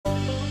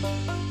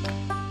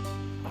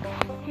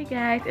Hey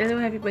guys, hello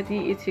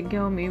everybody, it's your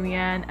girl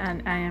Marian,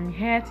 and I am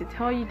here to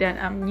tell you that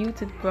I'm new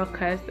to the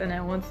broadcast and I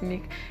want to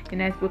make a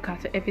nice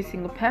broadcast for every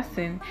single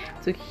person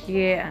to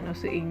hear and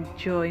also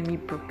enjoy me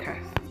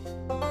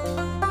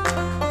broadcast.